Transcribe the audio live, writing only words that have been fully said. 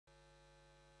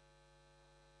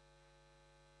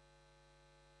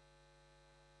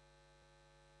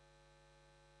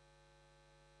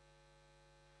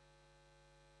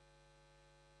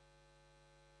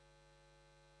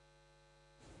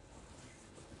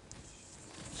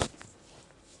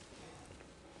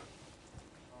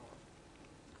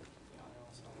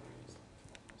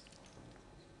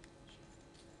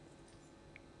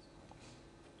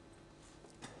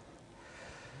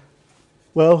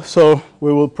Well, so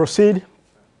we will proceed.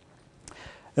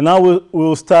 And now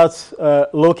we'll start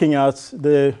looking at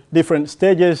the different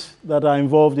stages that are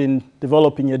involved in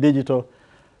developing a digital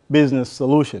business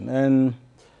solution. And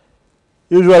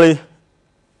usually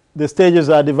the stages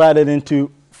are divided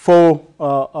into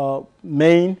four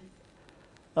main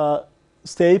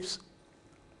steps.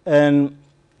 And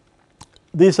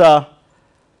these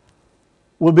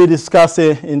will be discussed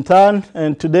in turn.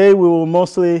 And today we will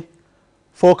mostly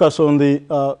focus on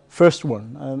the first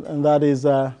one, and that is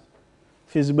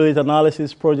feasibility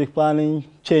analysis, project planning,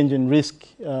 change and risk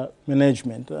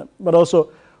management. But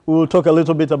also we will talk a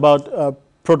little bit about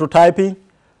prototyping.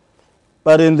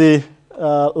 But in the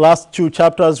last two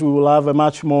chapters, we will have a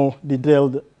much more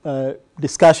detailed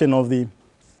discussion of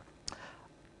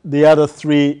the other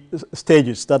three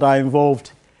stages that are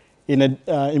involved in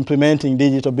implementing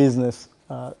digital business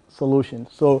solutions.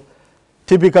 So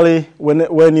typically,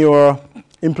 when you are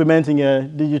implementing a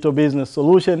digital business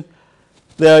solution,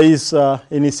 there is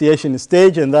initiation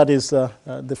stage, and that is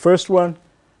the first one,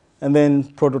 and then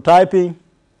prototyping,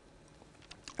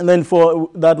 and then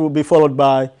that will be followed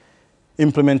by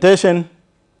implementation,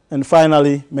 and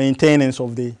finally maintenance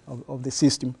of the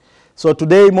system. So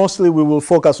today, mostly we will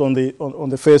focus on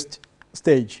the first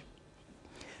stage,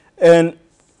 and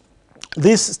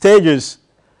these stages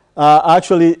are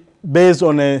actually based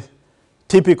on a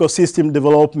typical system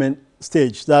development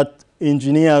stage that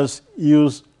engineers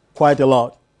use quite a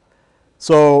lot.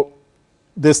 So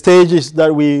the stages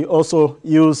that we also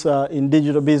use in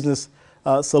digital business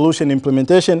solution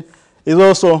implementation is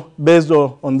also based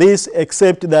on this,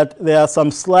 except that there are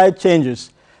some slight changes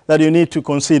that you need to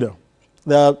consider.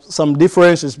 There are some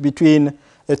differences between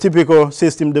a typical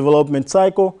system development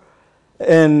cycle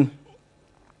and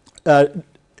a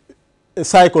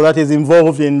cycle that is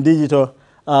involved in digital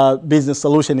business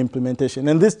solution implementation.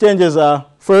 And these changes are,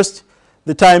 first,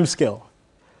 the time scale.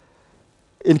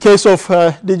 In case of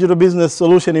digital business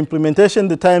solution implementation,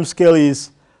 the time scale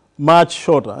is much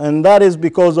shorter. And that is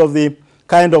because of the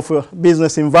kind of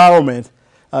business environment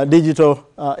digital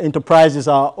enterprises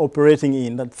are operating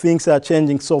in, that things are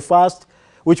changing so fast,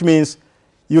 which means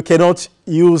you cannot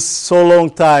use so long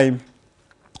time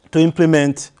to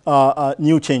implement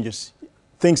new changes.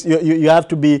 You have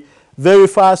to be very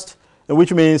fast,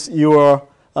 which means your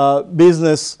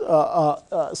business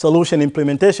solution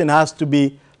implementation has to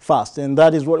be fast. And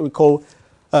that is what we call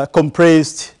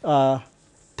compressed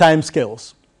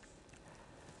timescales.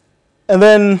 And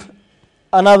then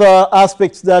another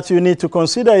aspect that you need to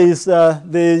consider is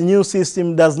the new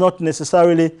system does not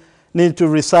necessarily need to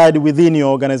reside within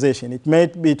your organization. It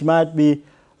might be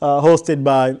hosted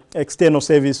by external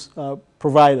service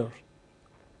providers,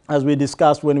 as we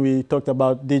discussed when we talked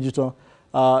about digital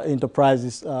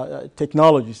enterprises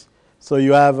technologies. So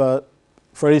you have,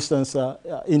 for instance,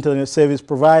 internet service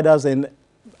providers and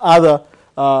other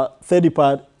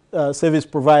third-party service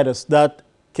providers that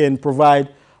can provide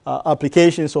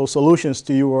applications or solutions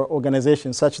to your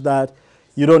organization, such that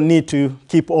you don't need to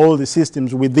keep all the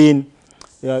systems within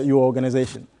your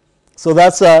organization. So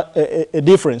that's a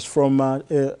difference from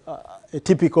a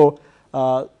typical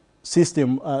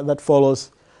system that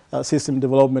follows system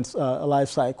development life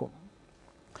cycle.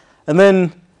 And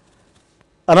then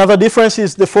another difference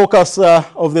is the focus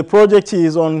of the project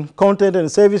is on content and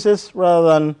services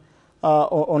rather than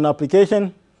on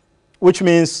application, which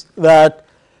means that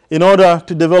in order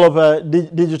to develop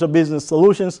digital business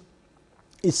solutions,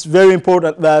 it's very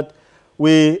important that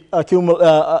we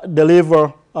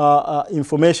deliver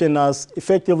information as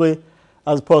effectively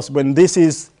as possible. And this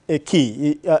is a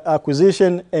key.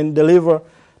 Acquisition and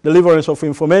deliverance of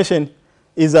information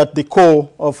is at the core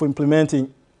of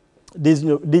implementing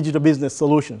digital business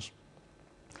solutions.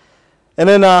 And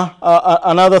then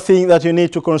another thing that you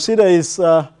need to consider is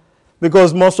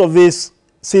because most of these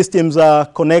systems are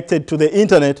connected to the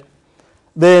internet,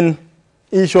 then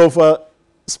issue of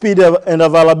speed and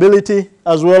availability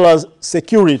as well as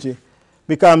security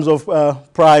becomes of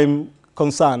prime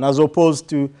concern, as opposed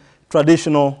to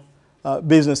traditional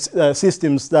business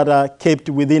systems that are kept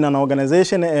within an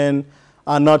organization and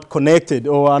are not connected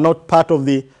or are not part of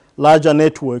the larger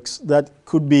networks that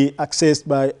could be accessed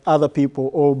by other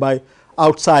people or by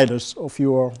outsiders of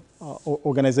your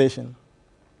organization.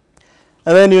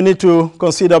 And then you need to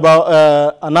consider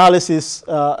about analysis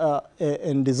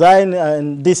and design,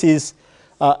 and this is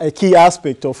a key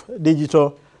aspect of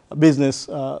digital business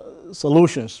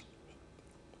solutions.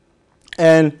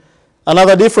 And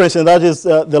another difference, and that is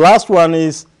the last one,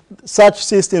 is such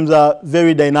systems are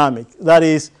very dynamic. That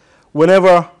is,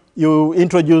 whenever you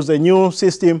introduce a new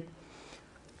system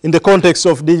in the context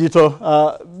of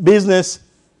digital business,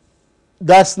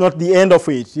 that's not the end of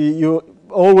it. You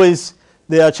always,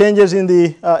 there are changes in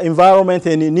the environment,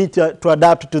 and you need to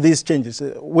adapt to these changes,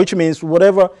 which means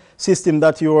whatever system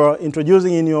that you are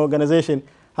introducing in your organization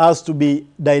has to be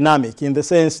dynamic, in the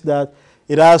sense that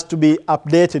it has to be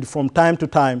updated from time to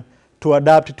time to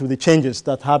adapt to the changes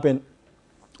that happen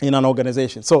in an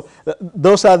organization. So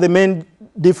those are the main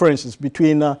differences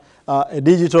between a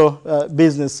digital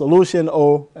business solution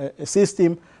or a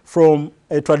system from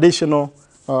a traditional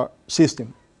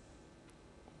system.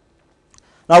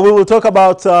 Now we will talk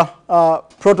about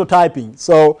prototyping.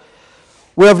 So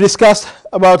we have discussed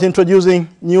about introducing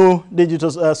new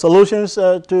digital solutions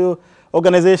to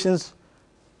organizations,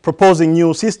 proposing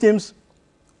new systems,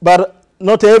 but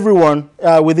not everyone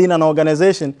within an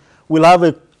organization will have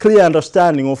a clear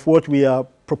understanding of what we are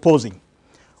proposing,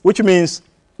 which means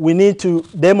we need to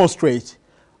demonstrate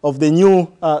of the new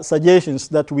suggestions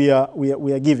that we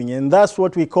are giving, and that's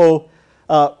what we call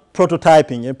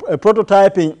prototyping. A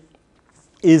prototyping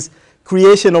is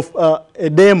creation of a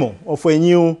demo of a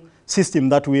new system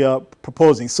that we are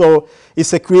proposing. So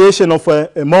it's a creation of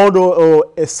a model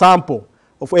or a sample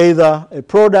of either a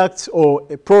product or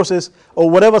a process or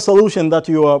whatever solution that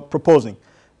you are proposing.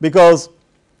 Because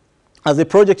as a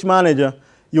project manager,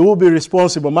 you will be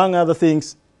responsible, among other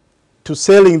things, to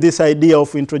selling this idea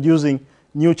of introducing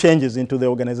new changes into the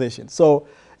organization. So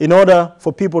in order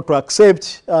for people to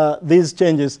accept these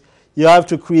changes, you have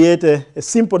to create a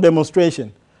simple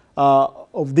demonstration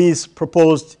of this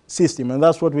proposed system, and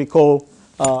that's what we call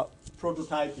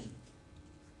prototyping.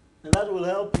 And that will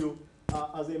help you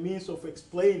as a means of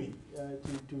explaining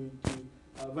to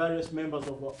various members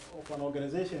of an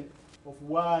organization of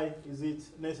why is it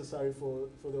necessary for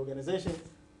the organization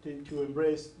to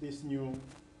embrace this new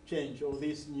change or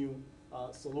this new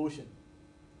solution.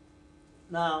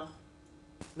 Now,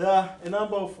 there are a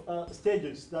number of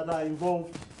stages that are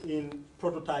involved in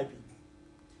prototyping.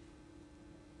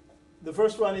 The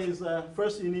first one is,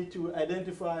 first you need to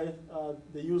identify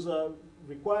the user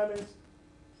requirements.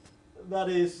 That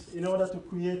is, in order to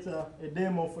create a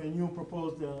demo for a new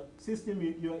proposed system,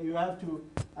 you have to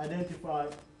identify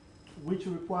which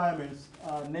requirements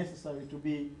are necessary to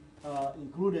be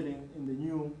included in the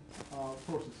new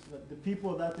process. The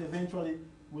people that eventually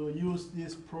will use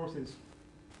this process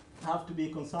have to be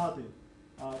consulted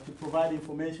to provide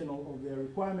information of their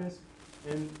requirements,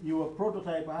 and your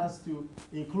prototype has to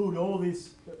include all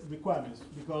these requirements,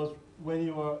 because when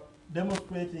you are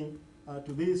demonstrating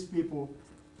to these people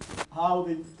how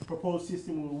the proposed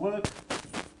system will work,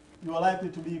 you are likely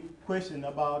to be questioned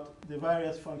about the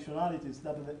various functionalities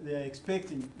that they are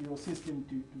expecting your system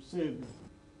to serve them.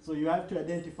 So you have to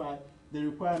identify the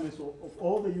requirements of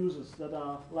all the users that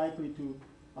are likely to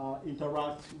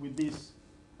interact with this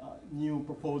new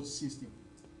proposed system.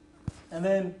 And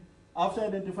then after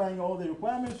identifying all the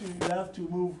requirements, you have to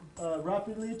move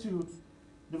rapidly to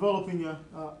developing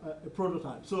a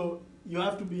prototype. So you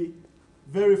have to be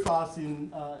very fast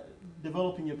in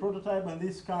developing a prototype, and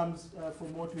this comes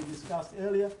from what we discussed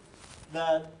earlier,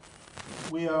 that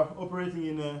we are operating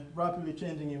in a rapidly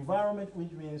changing environment,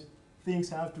 which means things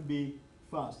have to be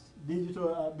fast.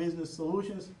 Digital business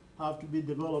solutions have to be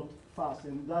developed fast,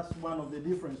 and that's one of the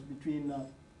difference between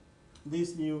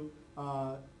these new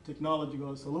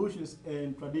technological solutions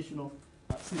and traditional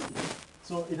systems.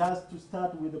 So it has to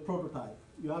start with a prototype.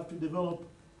 You have to develop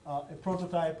a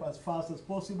prototype as fast as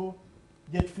possible,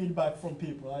 get feedback from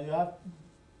people. You have,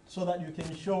 so that you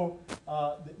can show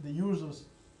the users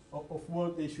of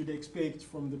what they should expect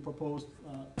from the proposed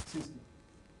system.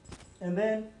 And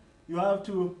then you have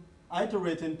to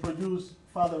iterate and produce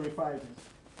further refinements.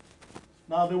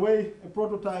 Now, the way a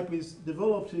prototype is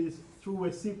developed is through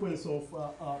a sequence of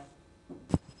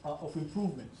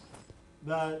improvements.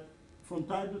 That from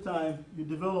time to time, you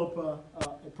develop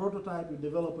a prototype, you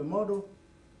develop a model,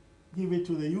 give it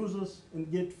to the users, and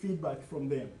get feedback from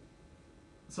them.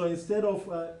 So instead of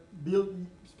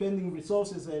spending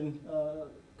resources and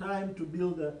time to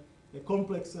build a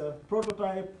complex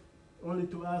prototype, only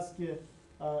to ask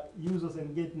users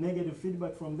and get negative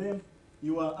feedback from them,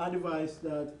 you are advised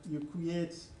that you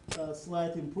create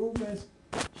slight improvements,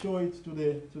 show it to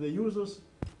the users,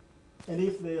 and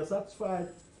if they are satisfied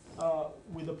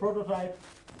with the prototype,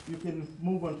 you can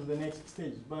move on to the next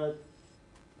stage. But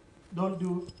don't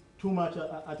do too much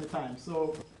at a time.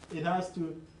 So it has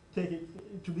to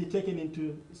be taken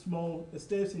into small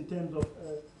steps in terms of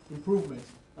improvements,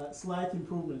 slight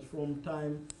improvements from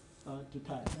time to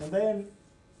time. And then,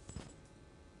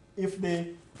 if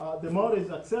the model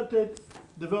is accepted,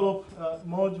 develop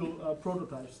module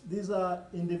prototypes. These are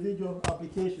individual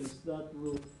applications that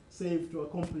will serve to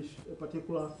accomplish a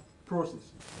particular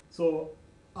process. So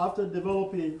after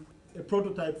developing a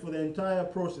prototype for the entire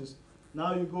process,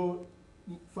 now you go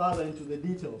further into the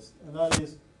details, and that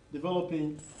is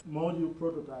developing module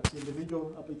prototypes,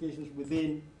 individual applications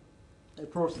within a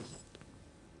process.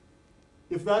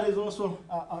 If that is also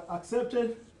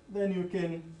accepted, then you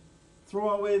can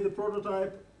throw away the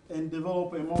prototype and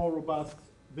develop a more robust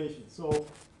version. So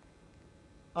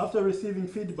after receiving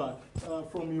feedback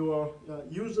from your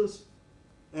users,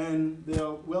 and they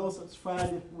are well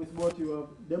satisfied with what you are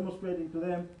demonstrating to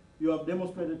them,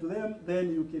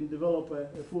 then you can develop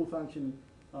a full functioning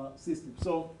system.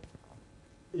 So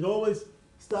it always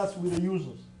starts with the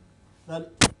users.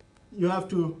 That you have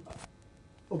to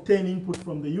obtain input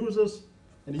from the users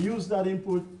and use that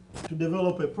input to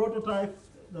develop a prototype,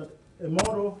 that a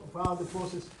model of how the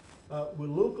process will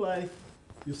look like.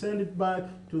 You send it back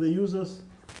to the users.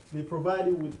 They provide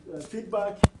you with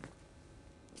feedback.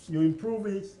 You improve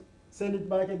it, send it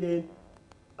back again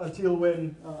until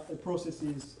when a process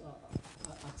is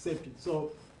accepted.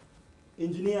 So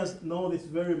engineers know this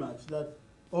very much, that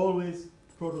always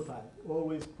prototype,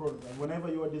 always prototype. Whenever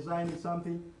you are designing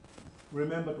something,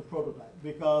 remember to prototype,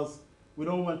 because we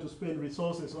don't want to spend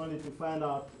resources only to find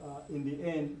out in the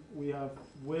end we have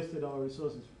wasted our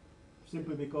resources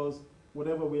simply because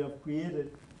whatever we have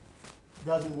created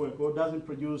doesn't work or doesn't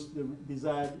produce the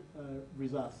desired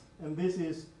results. And this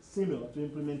is similar to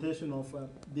implementation of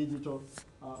digital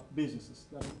businesses,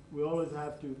 that we always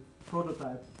have to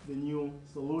prototype the new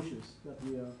solutions that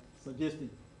we are suggesting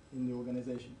in the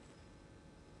organization.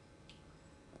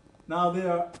 Now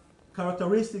there are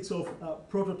characteristics of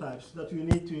prototypes that you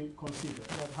need to consider.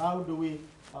 That how do we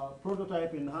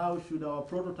prototype, and how should our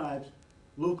prototypes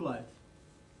look like?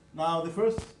 Now the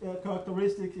first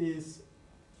characteristic is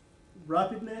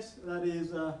rapidness. That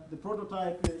is, the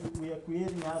prototype that we are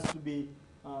creating has to be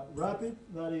rapid.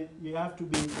 That is, you have to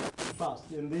be fast.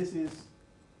 And this is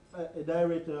a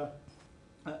direct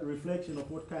reflection of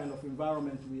what kind of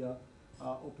environment we are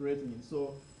operating in.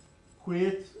 So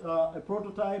create a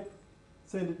prototype,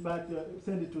 send it back,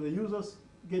 send it to the users,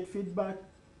 get feedback,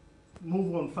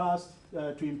 move on fast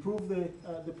to improve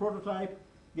the prototype,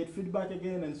 get feedback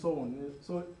again, and so on.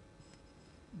 So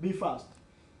be fast.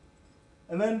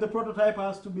 And then the prototype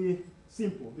has to be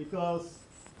simple, because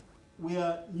we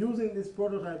are using this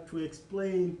prototype to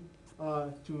explain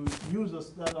to users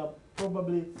that are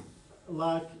probably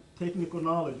lack technical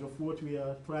knowledge of what we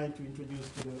are trying to introduce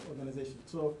to the organization.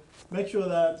 So make sure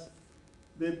that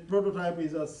the prototype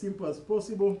is as simple as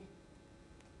possible.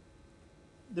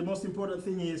 The most important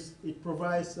thing is it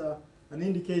provides an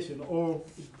indication, or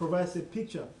it provides a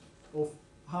picture of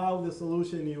how the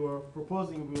solution you are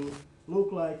proposing will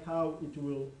look like, how it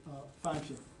will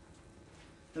function.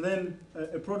 And then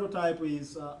a prototype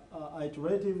is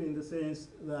iterative in the sense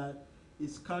that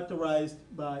it's characterized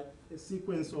by a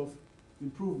sequence of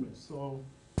improvements. So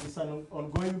it's an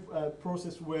ongoing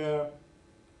process where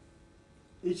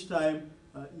each time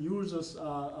users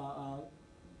are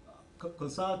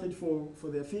consulted for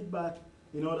their feedback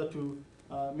in order to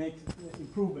make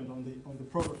improvement on the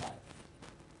prototype.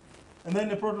 And then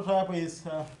the prototype is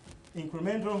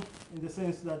incremental in the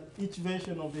sense that each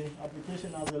version of the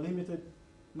application has a limited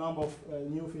number of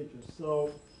new features.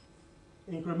 So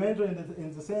incremental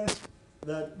in the sense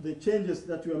that the changes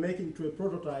that you are making to a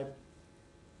prototype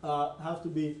have to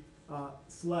be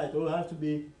slight, or have to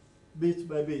be bit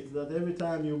by bit, that every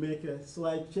time you make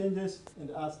slight changes and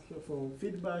ask for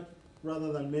feedback,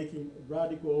 rather than making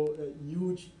radical,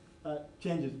 huge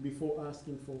changes before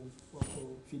asking for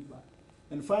feedback.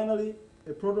 And finally,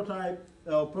 a prototype,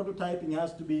 prototyping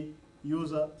has to be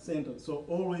user-centered. So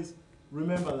always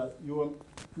remember that you are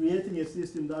creating a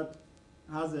system that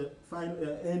has a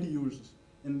end users,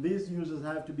 and these users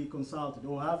have to be consulted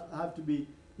or have to be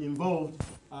involved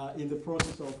in the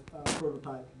process of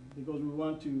prototyping, because we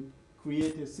want to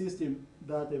create a system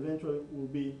that eventually will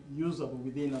be usable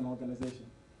within an organization.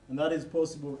 And that is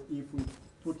possible if we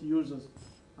put users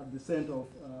at the center of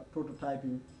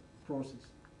prototyping process.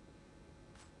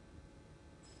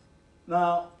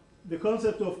 Now, the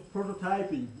concept of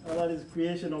prototyping, that is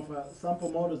creation of sample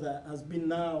models, that has been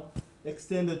now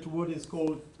extended to what is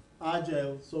called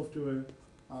agile software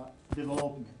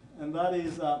development. And that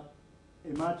is a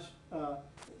much,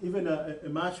 even a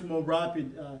much more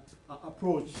rapid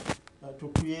approach to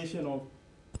creation of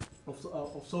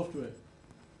software.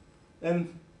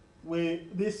 And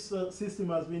this system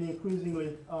has been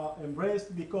increasingly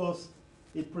embraced because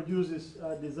it produces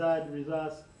desired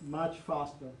results much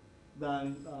faster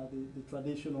than the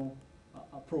traditional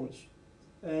approach.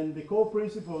 And the core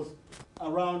principles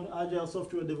around agile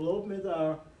software development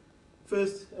are,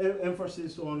 first,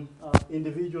 emphasis on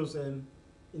individuals and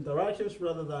interactions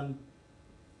rather than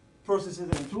processes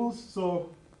and tools. So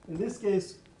in this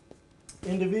case,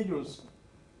 individuals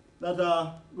that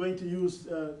are going to use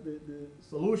the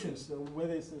solutions,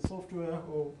 whether it's a software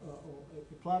or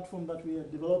a platform that we are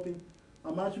developing,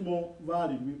 are much more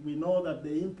valued. We know that the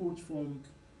inputs from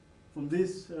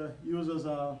these users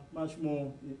are much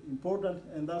more important,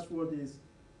 and that's what is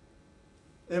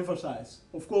emphasized.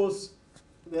 Of course,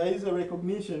 there is a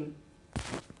recognition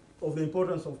of the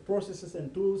importance of processes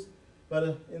and tools,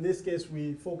 but in this case,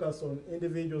 we focus on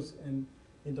individuals and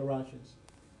interactions.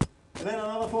 And then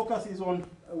another focus is on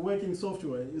working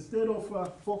software. Instead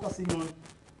of focusing on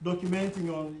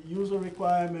documenting on user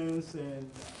requirements and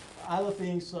other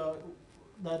things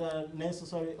that are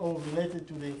necessary or related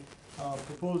to the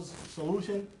proposed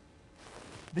solution,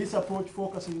 this approach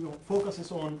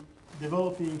focuses on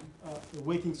developing a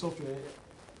working software,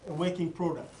 a working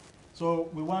product. So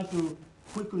we want to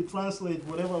quickly translate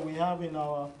whatever we have in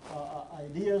our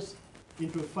ideas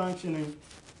into a functioning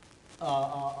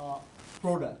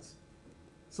product.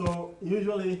 So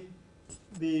usually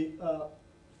the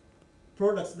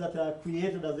products that are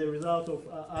created as a result of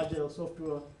agile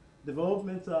software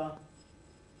development are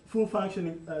full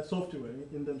functioning software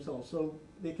in themselves. So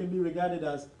they can be regarded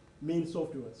as main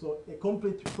software. So a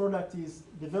complete product is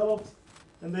developed,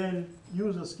 and then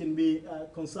users can be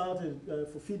consulted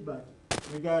for feedback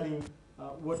regarding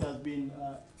what has been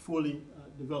fully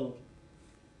developed.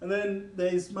 And then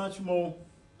there is much more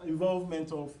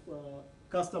involvement of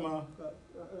customer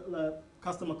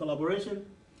collaboration.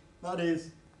 That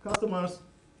is, customers,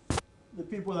 the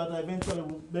people that eventually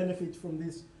will benefit from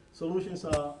these solutions,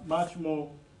 are much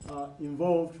more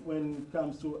involved when it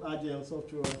comes to agile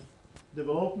software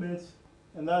development.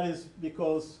 And that is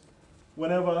because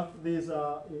whenever these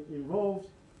are involved,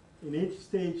 in each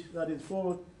stage that is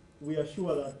followed, we are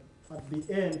sure that at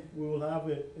the end we will have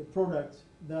a product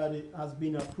that has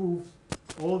been approved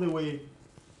all the way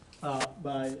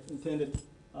by intended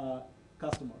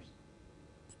customers.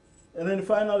 And then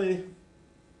finally,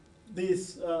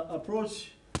 this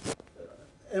approach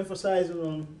emphasizes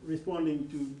on responding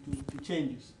to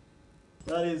changes.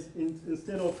 That is,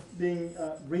 instead of being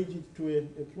rigid to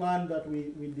a plan that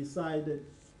we decided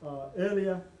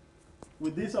earlier,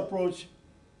 with this approach,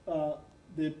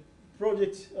 the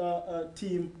project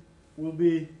team will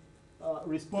be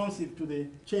responsive to the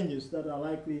changes that are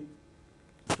likely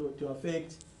to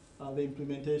affect the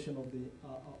implementation of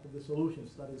the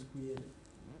solutions that is created.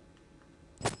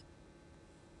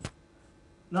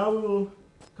 Now we will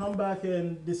come back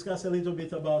and discuss a little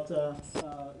bit about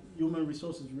human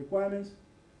resources requirements.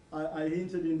 I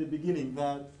hinted in the beginning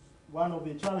that one of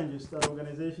the challenges that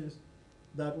organizations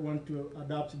that want to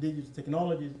adopt digital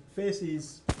technologies face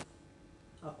is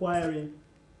acquiring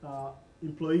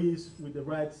employees with the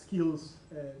right skills,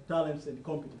 talents, and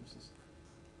competencies.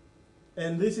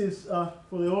 And this is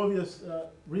for the obvious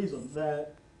reason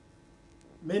that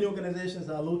many organizations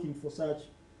are looking for such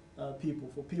people,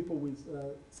 for people with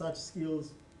such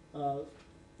skills,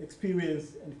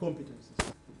 experience, and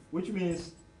competencies, which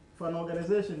means for an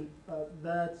organization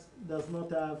that does not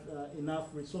have enough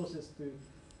resources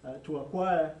to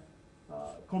acquire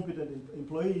competent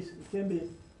employees, it can be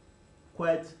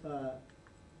quite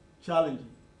challenging.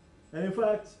 And in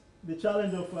fact, the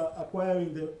challenge of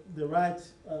acquiring the right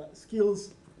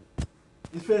skills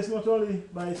is faced not only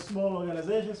by small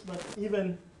organizations, but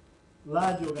even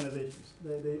large organizations.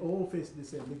 They all face the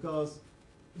same, because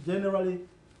generally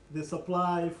the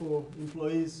supply for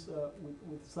employees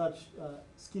with such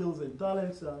skills and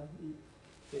talents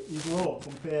is low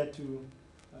compared to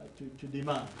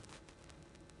demand,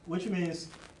 which means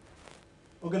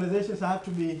organizations have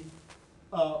to be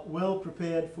well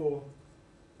prepared for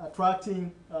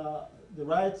attracting the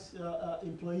right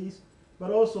employees,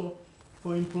 but also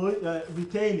for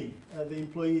retaining the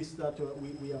employees that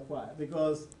we acquire,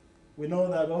 because we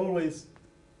know that always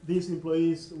these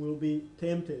employees will be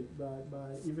tempted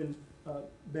by even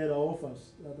better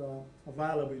offers that are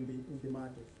available in the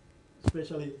market.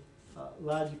 Especially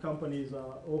large companies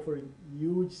are offering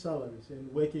huge salaries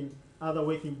and other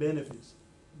working benefits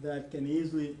that can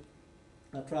easily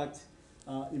attract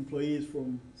employees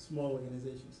from small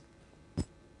organizations.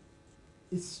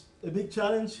 It's a big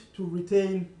challenge to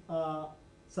retain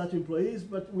such employees,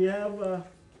 but we have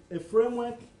a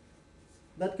framework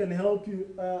that can help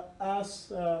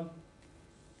us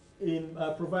in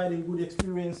providing good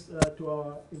experience to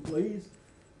our employees,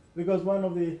 because one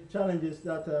of the challenges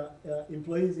that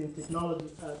employees in technology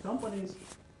companies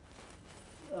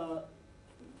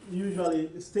usually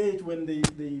state when they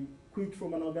quit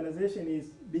from an organization is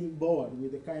being bored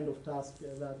with the kind of task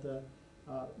that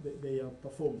they are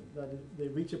performing. That they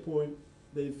reach a point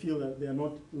they feel that they are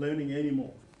not learning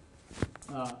anymore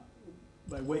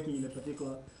by working in a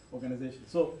particular organization.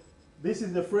 So this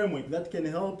is the framework that can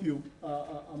help you,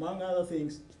 among other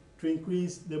things, to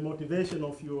increase the motivation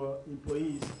of your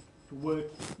employees to work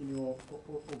in your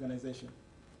organization.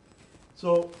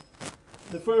 So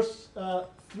the first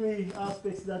three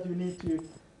aspects that you need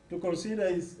to consider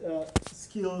is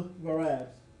skill variety.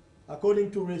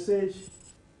 According to research,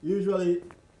 usually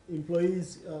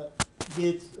employees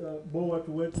get bored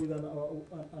to work with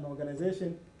an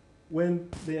organization when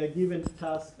they are given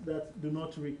tasks that do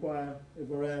not require a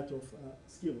variety of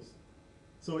skills.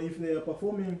 So if they are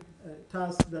performing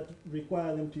tasks that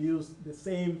require them to use the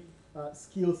same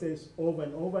skill sets over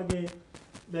and over again,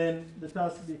 then the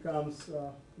task becomes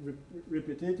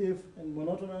repetitive and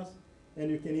monotonous, and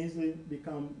you can easily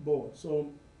become bored.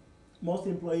 So most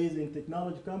employees in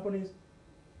technology companies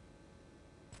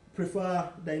prefer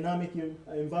dynamic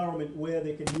environment where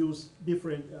they can use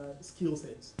different skill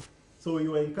sets. So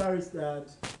you are encouraged that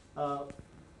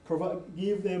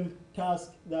give them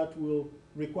tasks that will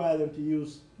require them to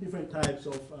use different types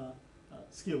of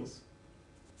skills.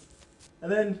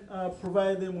 And then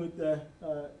provide them with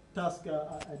task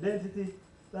identity.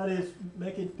 That is,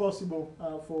 make it possible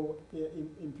for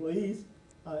employees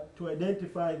to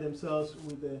identify themselves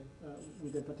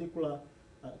with a particular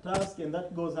task, and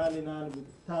that goes hand in hand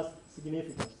with task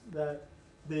significance. That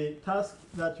the task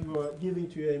that you are giving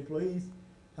to your employees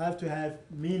have to have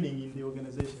meaning in the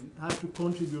organization, have to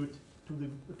contribute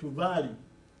to value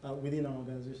within an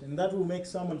organization. And that will make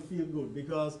someone feel good,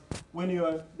 because when you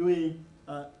are doing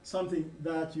something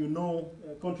that you know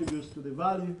contributes to the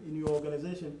value in your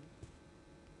organization,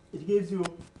 it gives you,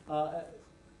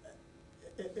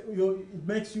 it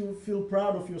makes you feel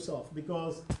proud of yourself,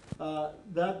 because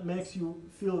that makes you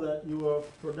feel that you are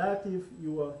productive,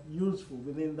 you are useful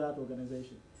within that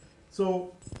organization.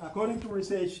 So according to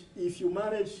research, if you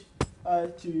manage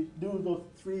to do those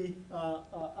three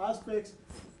aspects,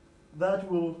 that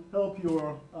will help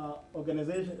your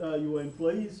organization, your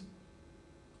employees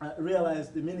realize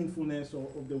the meaningfulness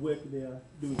of the work they are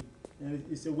doing. And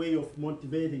it's a way of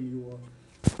motivating your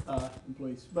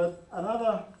employees. But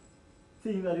another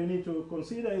thing that you need to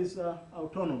consider is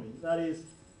autonomy. That is,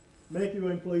 make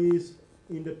your employees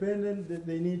independent.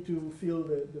 They need to feel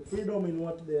the freedom in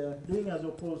what they are doing, as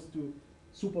opposed to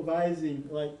supervising,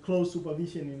 like close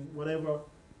supervision in whatever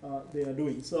they are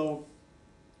doing. So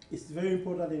it's very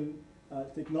important in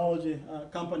technology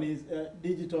companies,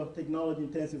 digital technology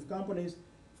intensive companies,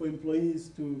 for employees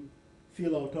to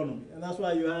feel autonomy. And that's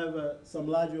why you have some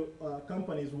larger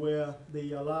companies where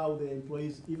they allow their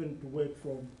employees even to work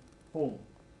from home.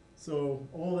 So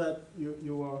all that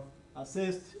you are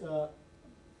assessed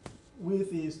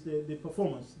with is the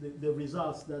performance, the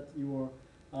results that your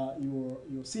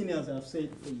seniors have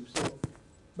set for you. So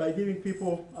by giving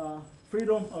people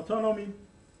freedom, autonomy,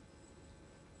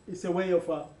 it's a way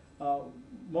of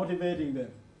motivating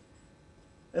them.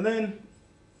 And then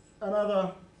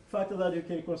another factor that you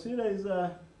can consider is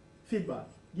feedback,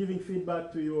 giving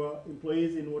feedback to your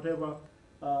employees in whatever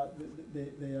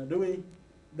they are doing.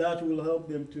 That will help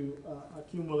them to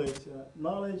accumulate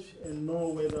knowledge and know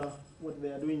whether what they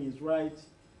are doing is right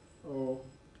or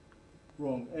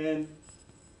wrong. And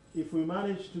if we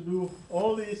manage to do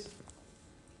all this,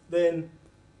 then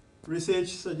research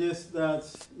suggests that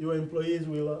your employees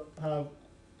will have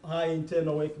high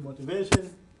internal work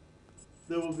motivation.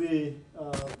 They will be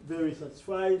very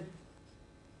satisfied,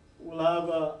 will have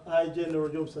a high general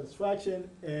job satisfaction,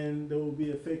 and they will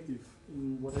be effective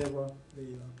in whatever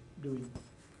they are doing.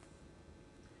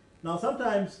 Now,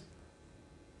 sometimes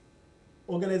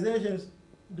organizations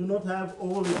do not have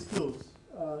all the skills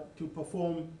to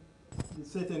perform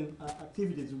certain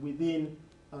activities within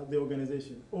the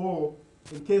organization. Or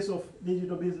in case of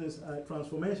digital business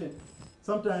transformation,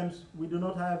 sometimes we do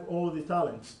not have all the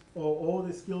talents or all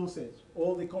the skill sets,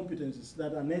 all the competencies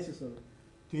that are necessary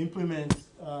to implement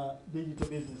digital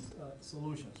business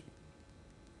solutions.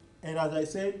 And as I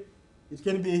said, it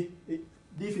can be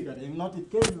difficult, and not it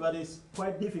can be, but it's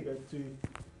quite difficult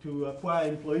to acquire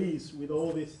employees with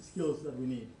all these skills that we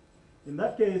need. In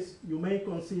that case, you may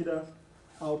consider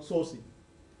outsourcing,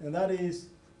 and that is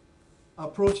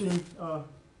approaching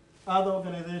other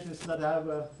organizations that have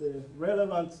the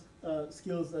relevant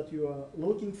skills that you are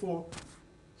looking for,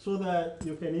 so that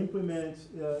you can implement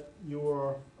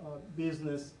your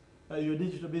business, your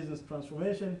digital business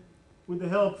transformation with the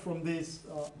help from this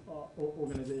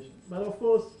organization. But of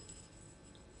course,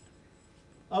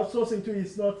 outsourcing too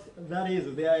is not that easy.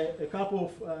 There are a couple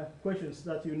of questions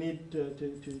that you need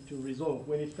to resolve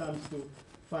when it comes to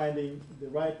finding the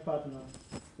right partner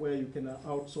where you can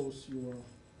outsource your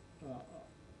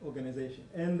organization.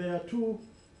 And there are two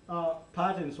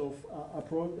patterns of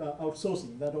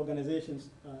outsourcing that organizations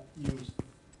use.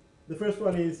 The first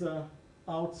one is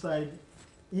outside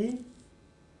in,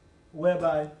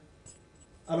 whereby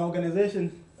an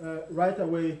organization right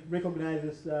away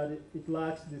recognizes that it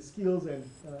lacks the skills and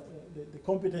the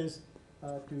competence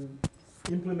to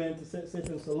implement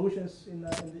certain solutions in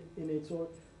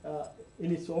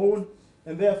its own,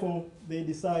 and therefore they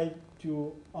decide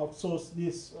to outsource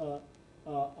this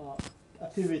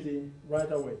activity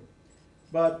right away.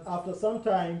 But after some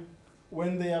time,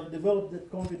 when they have developed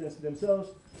that competence themselves,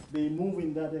 they move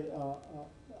in that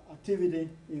activity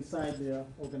inside their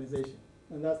organization.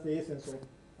 And that's the essence of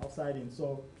outside in.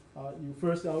 So you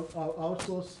first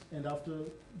outsource, and after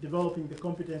developing the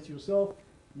competence yourself,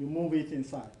 you move it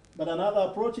inside. But another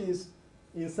approach is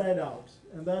inside out,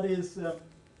 and that is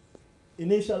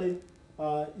initially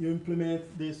you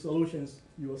implement these solutions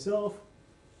yourself,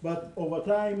 but over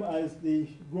time, as they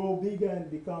grow bigger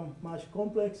and become much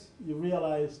complex, you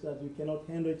realize that you cannot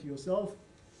handle it yourself.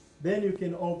 Then you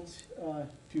can opt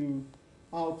to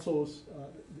outsource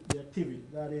the activity.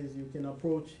 That is, you can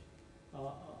approach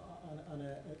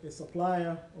a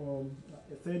supplier or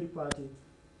a third party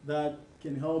that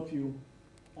can help you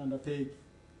undertake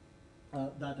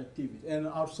that activity. And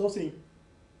outsourcing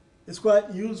is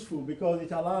quite useful because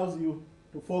it allows you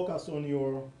to focus on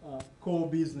your core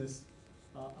business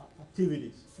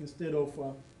activities instead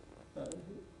of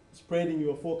spreading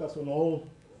your focus on all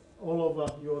over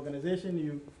your organization.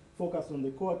 You focus on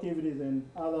the core activities, and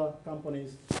other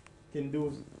companies can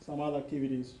do some other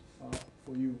activities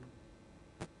for you.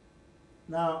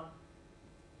 Now,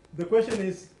 the question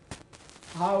is,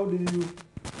 how do you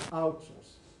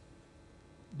outsource?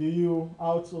 Do you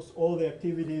outsource all the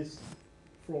activities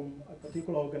from a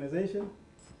particular organization?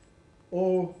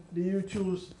 Or do you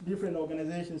choose different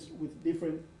organizations with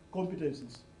different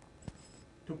competencies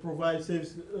to provide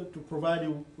service, to provide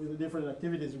you with different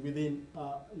activities within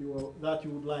that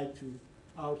you would like to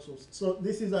outsource? So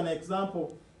this is an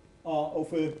example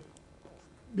of a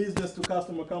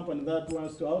business-to-customer company that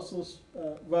wants to outsource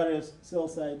various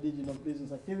sell-side digital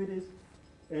business activities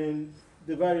and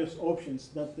the various options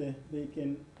that they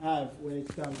can have when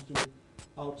it comes to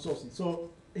outsourcing.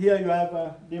 So here you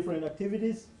have different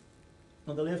activities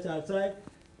on the left-hand side,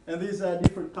 and these are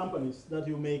different companies that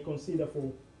you may consider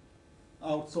for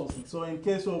outsourcing. So in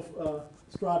case of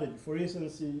strategy, for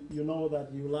instance, you know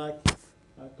that you lack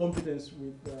competence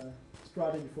with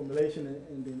strategy formulation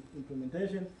and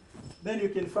implementation, then you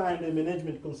can find a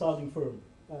management consulting firm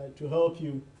to help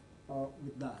you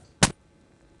with that.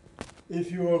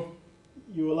 If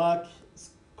you lack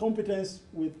competence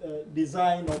with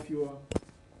design of your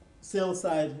sales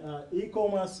side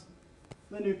e-commerce,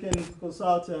 then you can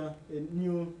consult a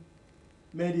new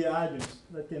media agent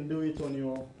that can do it on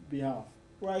your behalf.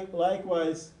 Right.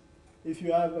 Likewise, if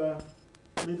you have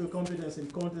little competence in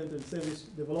content and service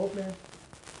development,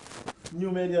 new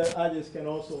media agents can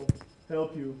also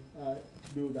help you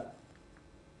to do that.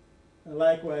 And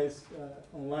likewise,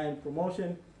 online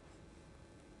promotion,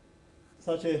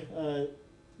 such as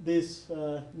these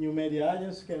new media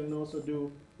agents can also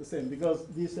do the same, because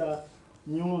these are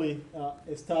newly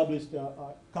established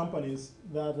companies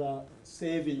that are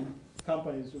saving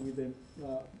companies with the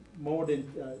modern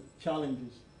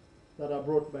challenges that are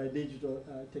brought by digital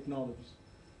technologies.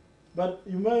 But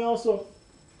you may also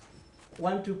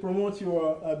want to promote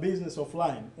your business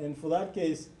offline, and for that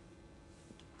case,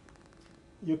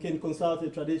 you can consult a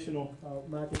traditional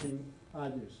marketing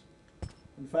agents.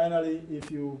 And finally, if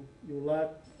you lack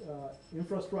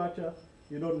infrastructure,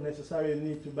 you don't necessarily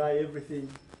need to buy everything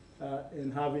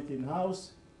and have it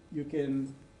in-house. You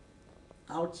can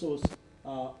outsource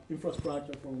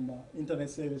infrastructure from internet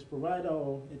service provider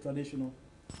or a traditional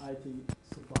IT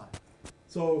supplier.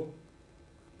 So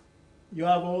you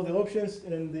have all the options,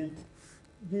 and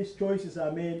these choices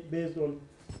are made based on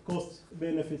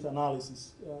cost-benefit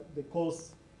analysis. The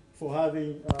cost for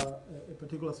having a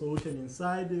particular solution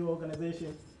inside the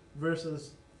organization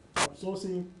versus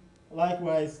outsourcing.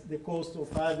 Likewise, the cost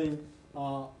of having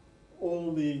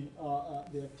all the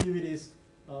activities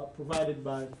provided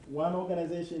by one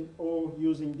organization, or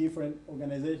using different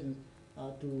organizations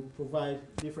to provide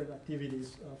different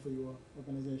activities for your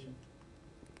organization.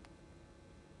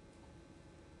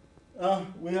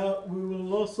 We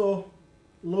will also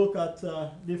look at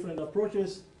different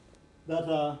approaches that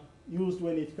are used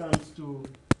when it comes to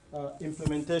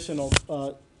implementation of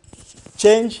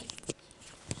change.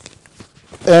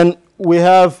 And we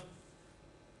have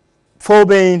four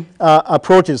main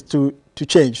approaches to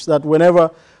change, that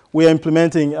whenever we are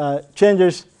implementing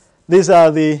changes, these are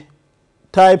the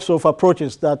types of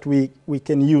approaches that we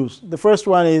can use. The first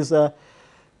one is a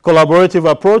collaborative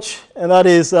approach, and that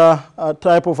is a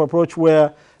type of approach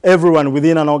where everyone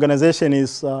within an organization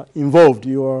is involved.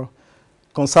 You are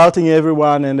consulting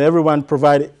everyone, and everyone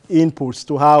provide inputs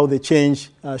to how the change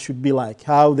should be like,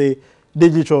 how the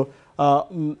digital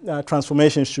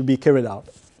transformation should be carried out.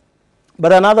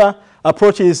 But another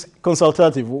approach is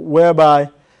consultative, whereby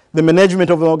the management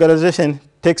of the organization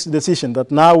takes the decision that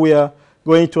now we are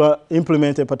going to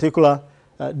implement a particular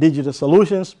digital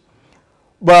solutions,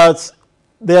 but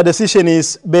their decision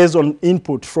is based on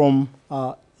input from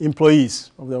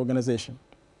employees of the organization.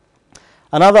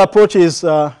 Another approach is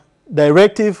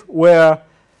directive, where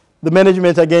the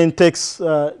management again takes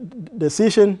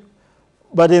decision,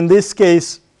 but in this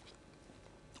case,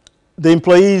 the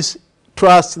employees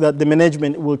trust that the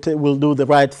management will do the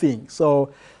right thing.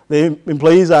 So the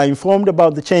employees are informed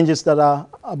about the changes that are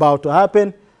about to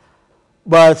happen,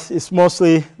 but it's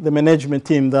mostly the management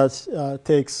team that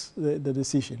takes the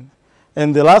decision.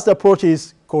 And the last approach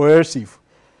is coercive.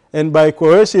 And by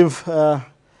coercive,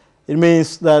 it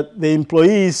means that the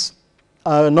employees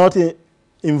are not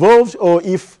involved, or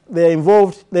if they're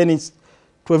involved, then it's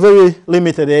to a very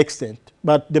limited extent.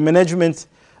 But the management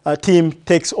team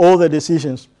takes all the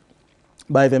decisions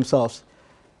by themselves.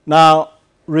 Now,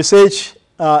 research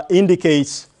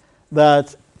indicates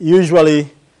that usually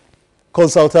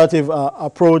consultative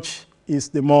approach is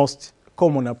the most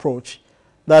common approach.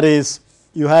 That is,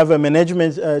 you have a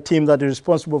management team that is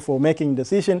responsible for making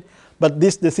decision, but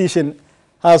this decision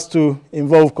has to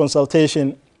involve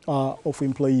consultation of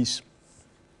employees.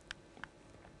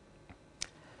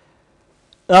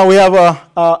 Now we have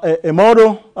a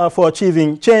model for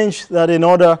achieving change, that in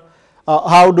order,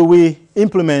 how do we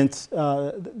implement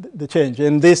the change?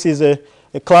 And this is a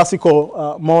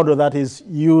classical model that is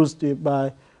used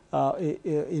by,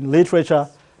 in literature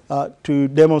to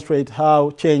demonstrate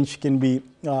how change can be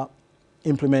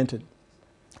implemented.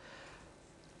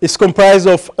 It's comprised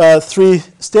of 3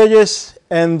 stages,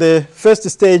 and the first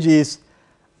stage is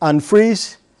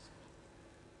unfreeze.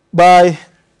 By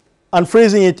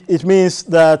unfreezing it, it means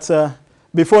that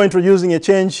before introducing a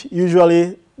change,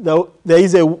 usually there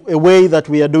is a way that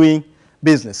we are doing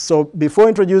business. So before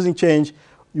introducing change,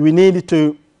 we need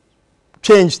to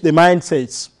change the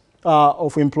mindsets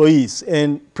of employees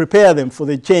and prepare them for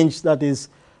the change that is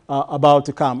about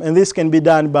to come. And this can be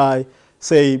done by,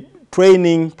 say,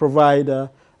 training, provide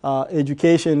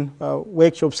education,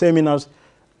 workshop seminars,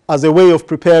 as a way of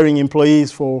preparing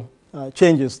employees for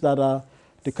changes that are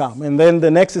to come. And then the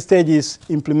next stage is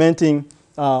implementing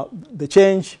the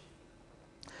change.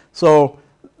 So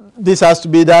this has to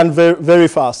be done very, very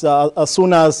fast. As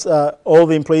soon as all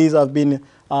the employees have been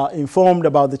informed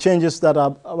about the changes that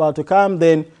are about to come,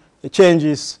 then the change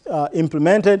is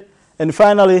implemented. And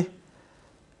finally,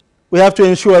 we have to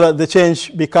ensure that the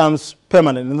change becomes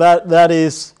permanent. And that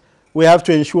is, we have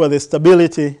to ensure the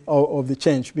stability of the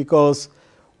change, because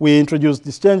we introduce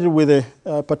this change with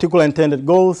a particular intended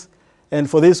goals. And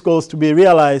for these goals to be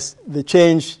realized, the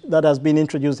change that has been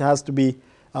introduced has to be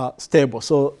stable.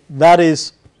 So that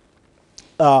is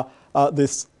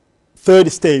this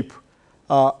third step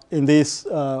in this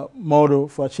model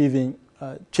for achieving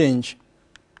change.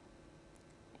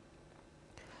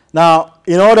 Now,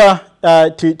 in order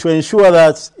to ensure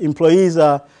that employees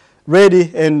are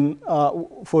ready and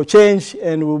for change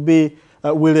and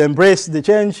will embrace the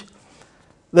change,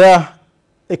 there are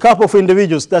a couple of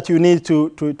individuals that you need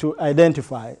to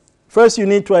identify. First, you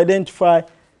need to identify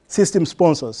system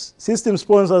sponsors. System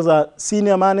sponsors are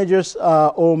senior managers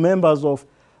or members of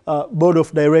board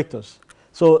of directors.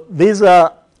 So these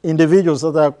are individuals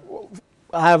that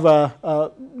have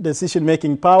a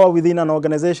decision-making power within an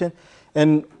organization,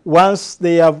 and once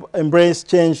they have embraced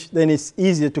change, then it's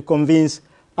easier to convince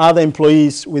other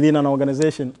employees within an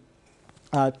organization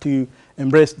to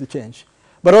embrace the change.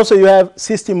 But also you have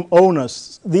system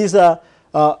owners. These are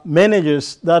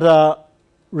managers that are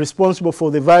responsible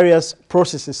for the various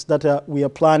processes that we are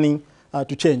planning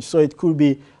to change. So it could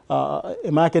be a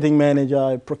marketing manager,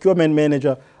 a procurement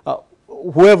manager,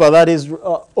 whoever that is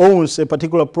owns a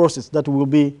particular process that will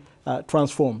be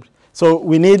transformed. So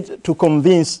we need to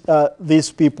convince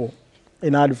these people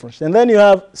in advance. And then you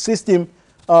have system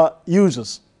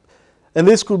users. And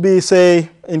this could be, say,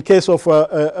 in case of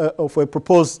a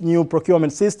proposed new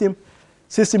procurement system,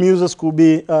 system users could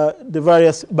be the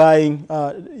various buying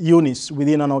units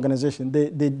within an organization,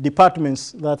 the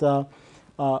departments that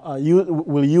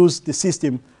will use the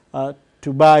system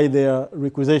to buy their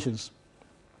requisitions.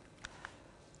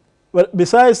 But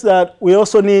besides that, we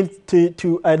also need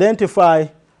to identify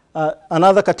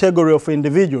another category of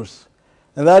individuals,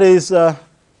 and that is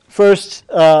first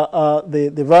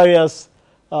the various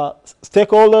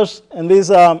stakeholders, and these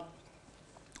are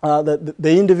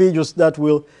the individuals that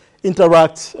will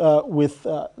interact with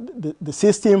the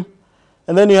system.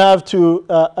 And then you have to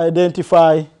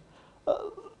identify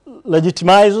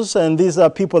legitimizers, and these are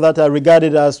people that are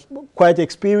regarded as quite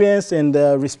experienced and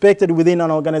respected within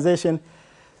an organization.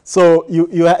 So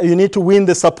you need to win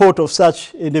the support of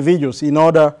such individuals in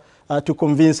order to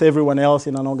convince everyone else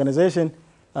in an organization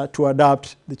to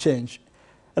adopt the change.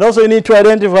 And also you need to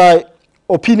identify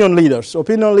opinion leaders.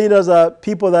 Opinion leaders are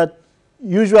people that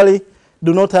usually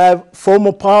do not have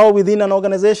formal power within an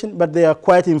organization, but they are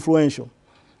quite influential.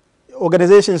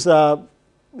 Organizations are,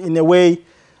 in a way,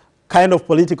 kind of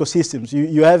political systems.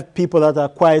 You have people that are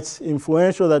quite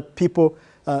influential, that people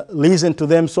listen to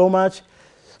them so much.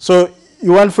 So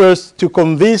you want first to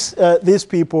convince these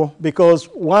people, because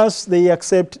once they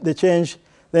accept the change,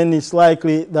 then it's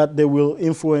likely that they will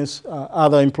influence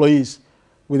other employees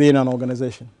within an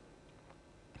organization.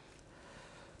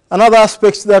 Another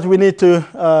aspect that we need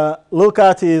to look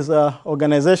at is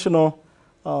organizational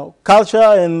culture,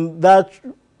 and that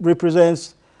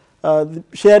represents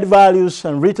shared values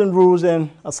and written rules and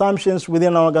assumptions within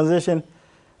an organization,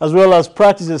 as well as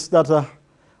practices that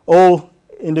all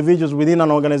individuals within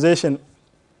an organization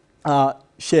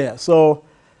share. So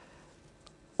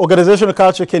organizational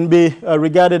culture can be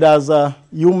regarded as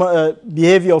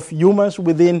behavior of humans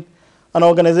within an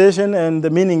organization, and the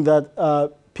meaning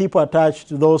that people attach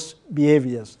to those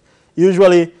behaviors.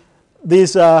 Usually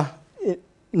these are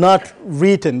not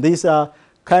written. These are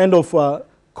kind of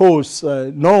codes,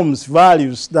 norms,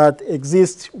 values that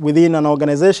exist within an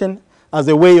organization as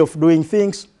a way of doing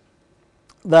things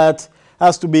that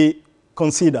has to be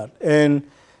considered. And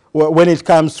when it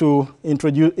comes to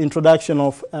introduction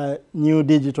of new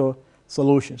digital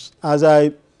solutions. As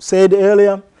I said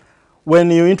earlier,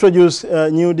 when you introduce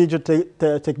new digital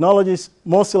technologies,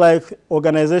 most likely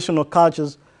organizational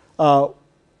cultures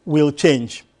will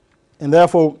change. And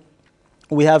therefore,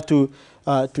 we have to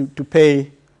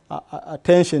pay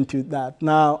attention to that.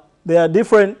 Now, there are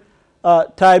different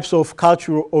types of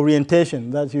cultural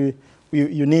orientation that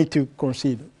you need to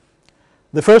consider.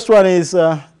 The first one is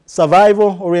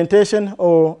survival orientation,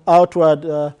 or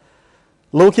outward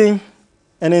looking.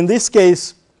 And in this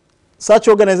case, such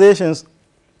organizations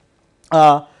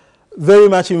are very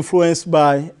much influenced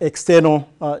by external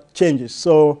changes.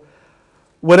 So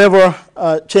whenever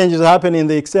changes happen in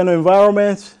the external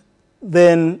environment,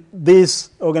 then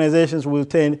these organizations will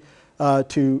tend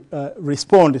to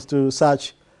respond to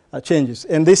such changes.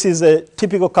 And this is a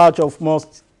typical culture of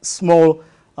most small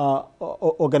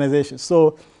organizations.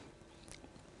 So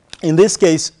in this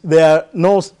case, there are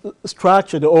no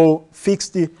structured or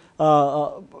fixed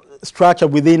structure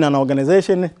within an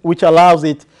organization which allows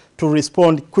it to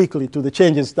respond quickly to the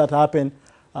changes that happen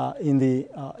in the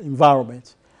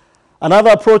environment.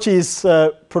 Another approach is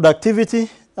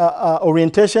productivity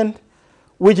orientation,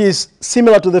 which is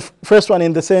similar to the first one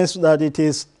in the sense that it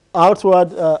is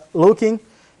outward looking,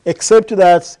 except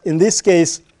that in this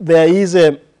case there is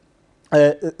a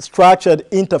structured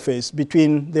interface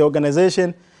between the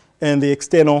organization and the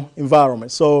external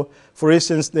environment. So, for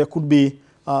instance, there could be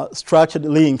structured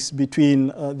links between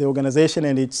the organization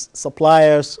and its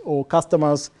suppliers or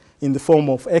customers in the form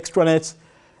of extranets.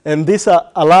 And this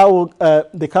allow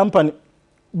the company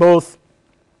both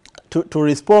to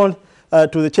respond to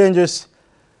the changes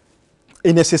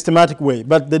in a systematic way.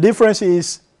 But the difference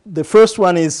is the first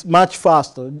one is much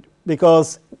faster,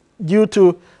 because due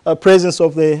to presence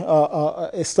of the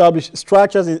established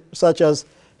structures such as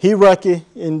hierarchy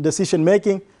in decision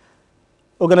making,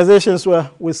 organizations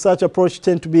with such approach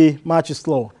tend to be much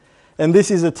slower. And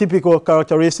this is a typical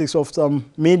characteristics of some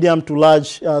medium to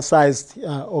large sized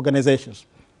organizations.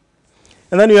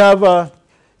 And then you have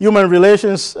human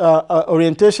relations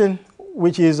orientation,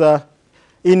 which is an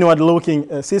inward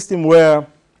looking system where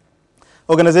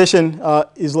organization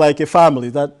is like a family,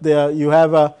 that you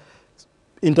have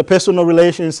interpersonal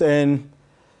relations, and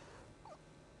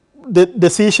the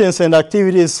decisions and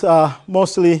activities are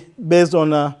mostly based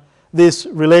on these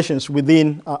relations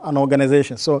within an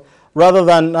organization. So rather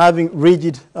than having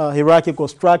rigid hierarchical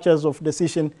structures of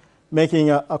decision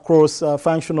making across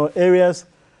functional areas,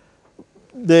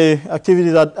 the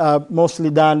activities are mostly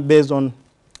done based on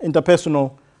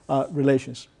interpersonal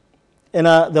relations. And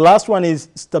the last one is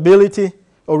stability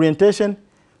orientation,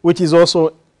 which is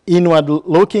also inward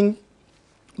looking,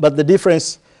 but the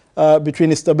difference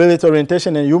between stability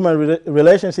orientation and human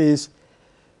relations is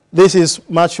this is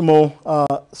much more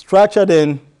structured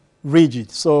and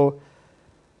rigid. So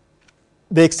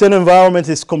the external environment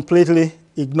is completely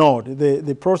ignored.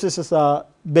 The processes are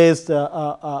based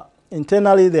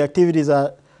internally. The activities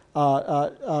are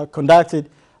conducted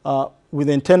with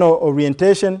internal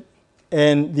orientation,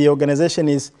 and the organization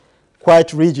is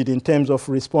quite rigid in terms of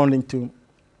responding to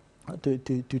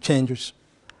changes.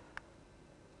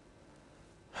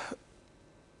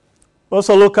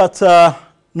 Also look at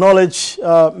knowledge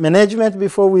management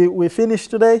before we finish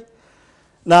today.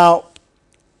 Now,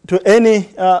 to any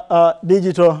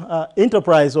digital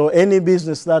enterprise or any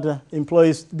business that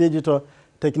employs digital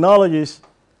technologies,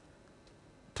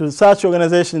 to such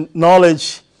organization,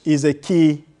 knowledge is a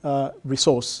key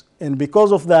resource. And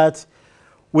because of that,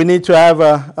 we need to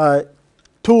have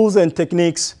tools and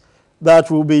techniques that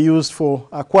will be used for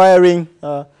acquiring,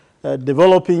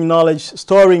 developing knowledge,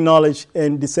 storing knowledge,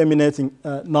 and disseminating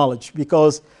knowledge,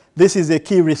 because this is a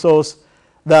key resource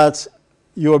that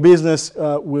your business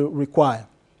will require.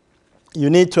 You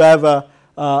need to have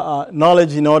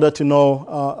knowledge in order to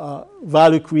know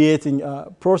value-creating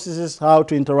processes, how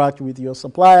to interact with your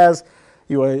suppliers,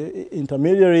 your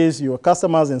intermediaries, your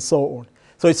customers, and so on.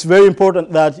 So it's very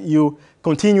important that you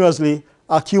continuously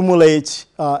accumulate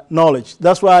knowledge.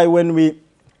 That's why when we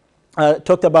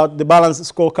talked about the balanced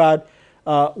scorecard,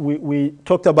 we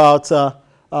talked about,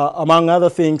 among other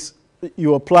things,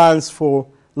 your plans for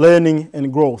learning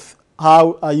and growth.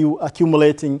 How are you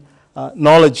accumulating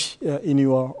knowledge in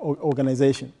your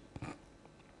organization?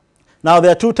 Now,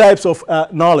 there are two types of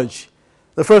knowledge.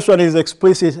 The first one is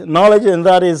explicit knowledge, and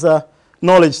that is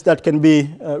knowledge that can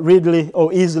be readily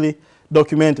or easily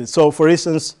documented. So, for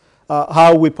instance,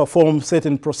 how we perform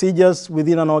certain procedures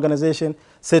within an organization,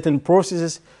 certain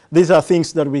processes. These are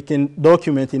things that we can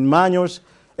document in manuals,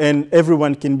 and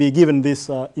everyone can be given this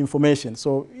information.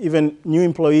 So even new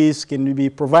employees can be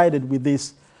provided with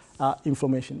this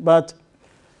information. But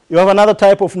you have another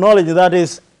type of knowledge that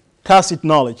is tacit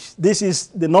knowledge. This is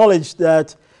the knowledge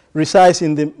that resides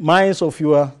in the minds of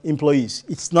your employees.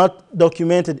 It's not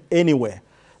documented anywhere.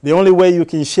 The only way you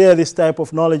can share this type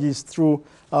of knowledge is through,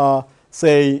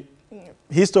 say,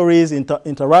 histories,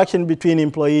 interaction between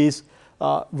employees,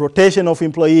 rotation of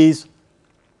employees.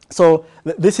 So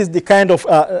this is the kind of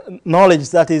knowledge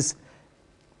that is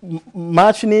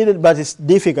much needed, but it's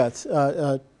difficult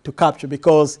to capture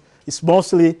because it's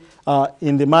mostly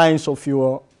in the minds of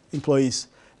your employees.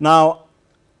 Now,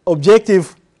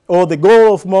 objective or the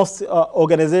goal of most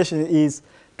organizations is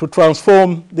to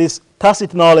transform this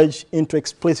tacit knowledge into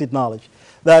explicit knowledge.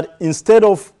 That instead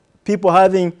of people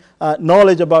having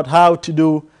knowledge about how to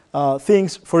do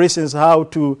things, for instance, how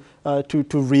to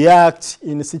react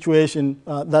in a situation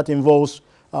that involves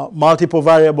multiple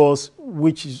variables,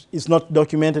 which is not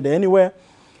documented anywhere,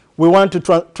 we want to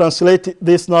translate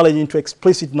this knowledge into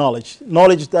explicit knowledge,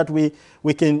 knowledge that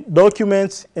we can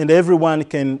document and everyone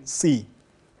can see.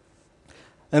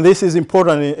 And this is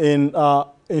important in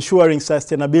ensuring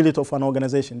sustainability of an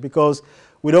organization, because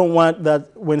we don't want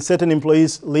that when certain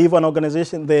employees leave an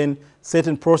organization, then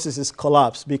certain processes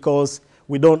collapse because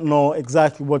we don't know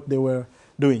exactly what they were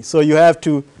doing. So you have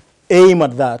to aim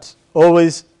at that.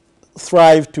 Always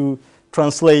strive to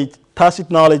translate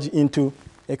tacit knowledge into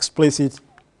explicit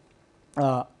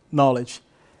knowledge.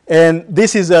 And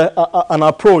this is an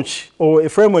approach or a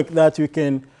framework that you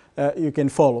can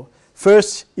follow.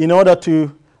 First, in order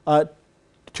to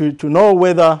know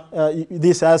whether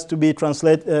this has to be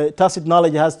translated, tacit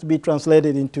knowledge has to be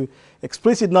translated into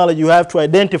explicit knowledge, you have to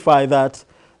identify that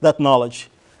knowledge.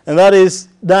 And that is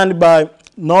done by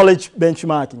knowledge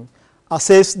benchmarking.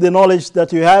 Assess the knowledge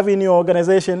that you have in your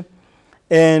organization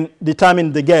and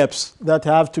determine the gaps that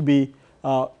have to be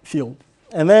filled.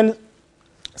 And then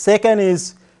second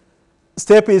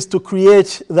step is to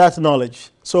create that knowledge.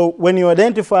 So when you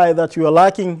identify that you are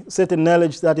lacking certain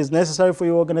knowledge that is necessary for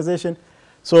your organization,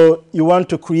 so you want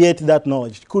to create that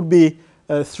knowledge. It could be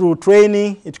through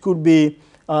training. It could be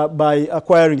by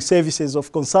acquiring services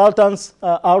of consultants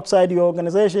outside your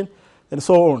organization, and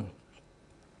so on.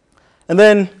 And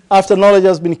then after knowledge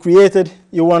has been created,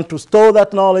 you want to store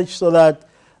that knowledge so that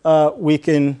we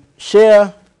can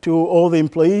share to all the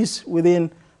employees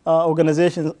within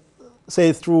organizations,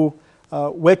 say through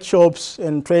workshops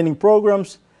and training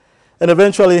programs. And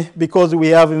eventually, because we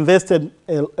have invested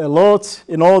a lot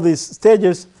in all these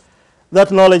stages, that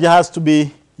knowledge has to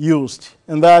be used.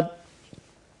 And that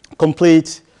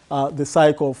completes the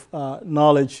cycle of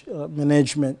knowledge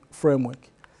management framework.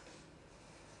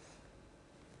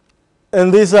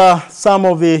 And these are some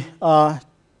of the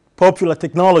popular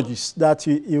technologies that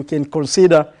you can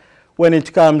consider when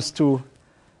it comes to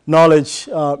knowledge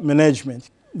management.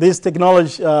 This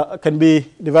technology can be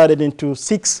divided into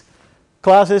 6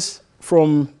 classes,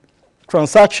 from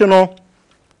transactional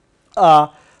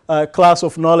class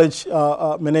of knowledge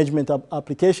management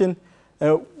application.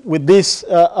 With these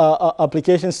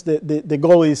applications, the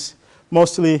goal is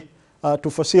mostly to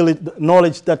facilitate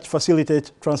knowledge that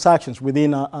facilitates transactions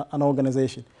within an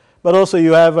organization. But also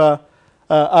you have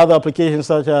other applications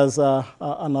such as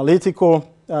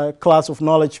analytical class of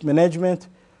knowledge management,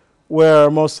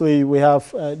 where mostly we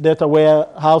have data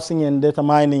warehousing and data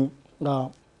mining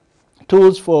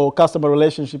tools for customer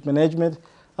relationship management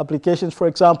applications, for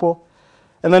example.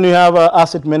 And then you have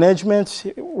asset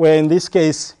management, where in this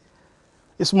case,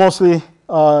 it's mostly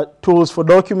tools for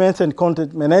document and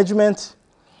content management.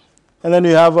 And then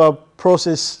you have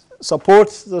process support,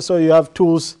 so you have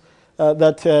tools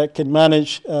that can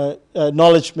manage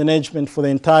knowledge management for the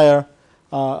entire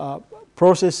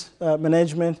process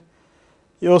management.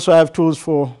 You also have tools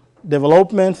for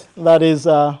development, that is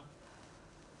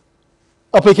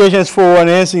applications for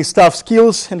enhancing staff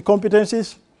skills and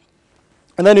competencies.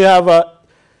 And then you have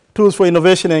tools for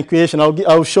innovation and creation.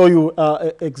 I'll show you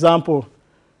an example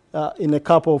in a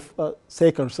couple of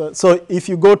seconds. So if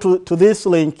you go to this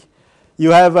link, you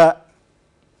have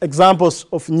examples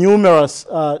of numerous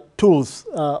tools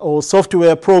or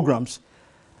software programs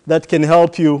that can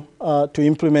help you to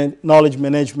implement knowledge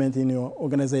management in your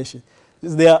organization.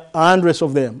 There are hundreds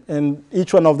of them, and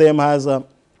each one of them has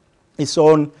its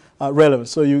own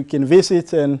relevance. So you can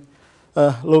visit and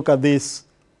look at these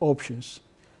options.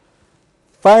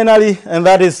 Finally, and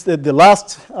that is the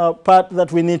last part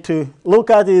that we need to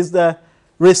look at, is the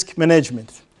risk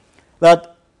management.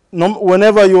 That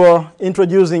whenever you are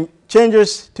introducing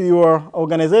changes to your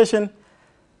organization,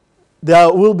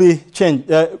 there will be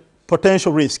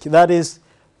potential risk. That is,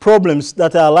 problems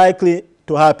that are likely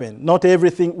to happen. Not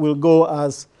everything will go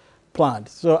as planned.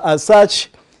 So as such,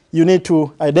 you need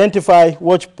to identify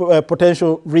what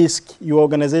potential risk your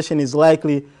organization is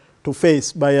likely to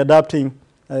face by adopting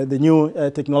the new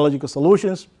technological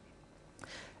solutions.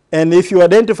 And if you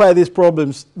identify these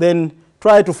problems, then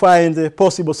try to find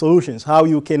possible solutions, how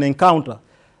you can encounter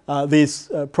these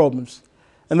problems.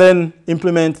 And then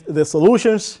implement the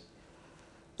solutions,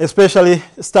 especially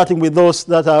starting with those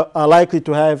that are likely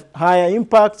to have higher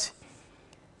impact,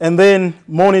 and then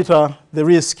monitor the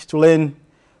risk to learn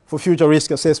for future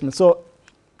risk assessment. So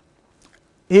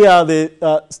here are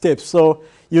the steps. So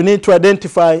you need to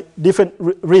identify different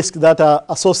risks that are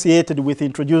associated with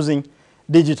introducing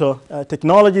digital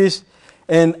technologies,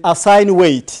 and assign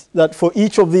weight that for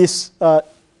each of these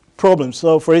problems.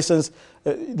 So for instance,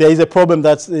 there is a problem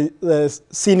that the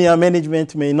senior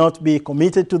management may not be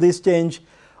committed to this change,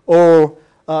 or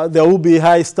there will be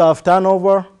high staff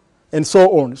turnover, and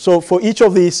so on. So for each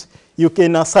of these, you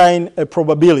can assign a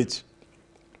probability.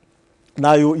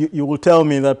 Now you will tell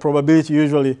me that probability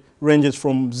usually ranges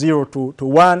from 0 to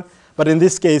 1, but in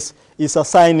this case, it's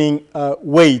assigning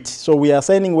weight. So we are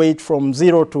assigning weight from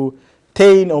 0 to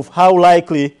 10 of how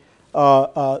likely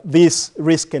this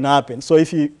risk can happen. So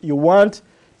if you want,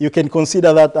 you can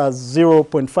consider that as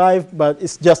 0.5, but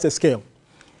it's just a scale.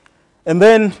 And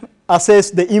then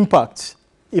assess the impact.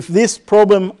 If this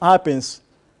problem happens,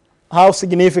 how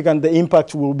significant the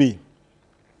impact will be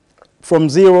from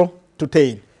 0 to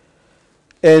 10.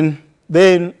 And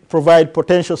then provide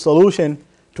potential solution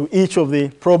to each of the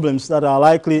problems that are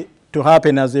likely to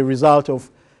happen as a result of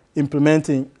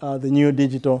implementing the new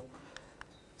digital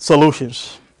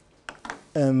solutions.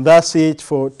 And that's it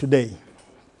for today.